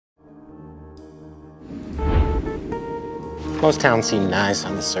Most towns seem nice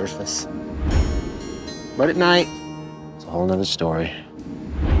on the surface. But at night, it's a whole nother story.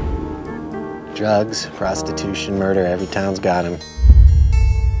 Drugs, prostitution, murder, every town's got them.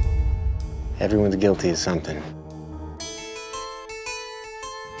 Everyone's guilty of something.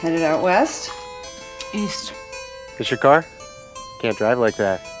 Headed out west? East. This your car? Can't drive like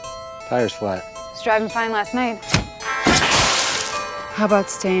that. Tire's flat. Was driving fine last night. How about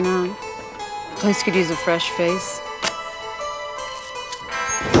staying on? Place could use a fresh face.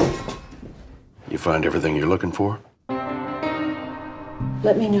 You find everything you're looking for?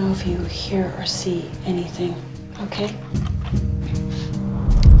 Let me know if you hear or see anything, okay?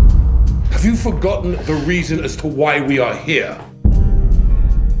 Have you forgotten the reason as to why we are here?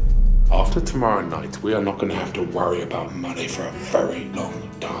 After tomorrow night, we are not going to have to worry about money for a very long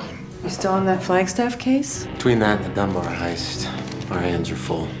time. You still on that Flagstaff case? Between that and the Dunbar heist, our hands are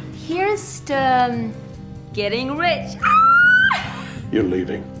full. Here's to getting rich. You're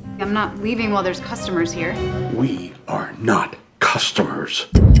leaving. I'm not leaving while there's customers here. We are not customers.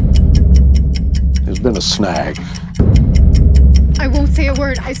 There's been a snag. I won't say a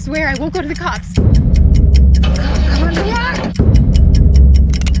word. I swear I won't go to the cops. Come on,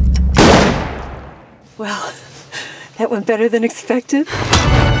 Well, that went better than expected.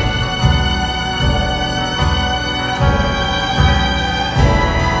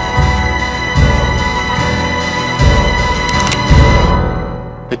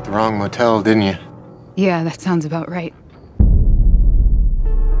 Picked the wrong motel, didn't you? Yeah, that sounds about right.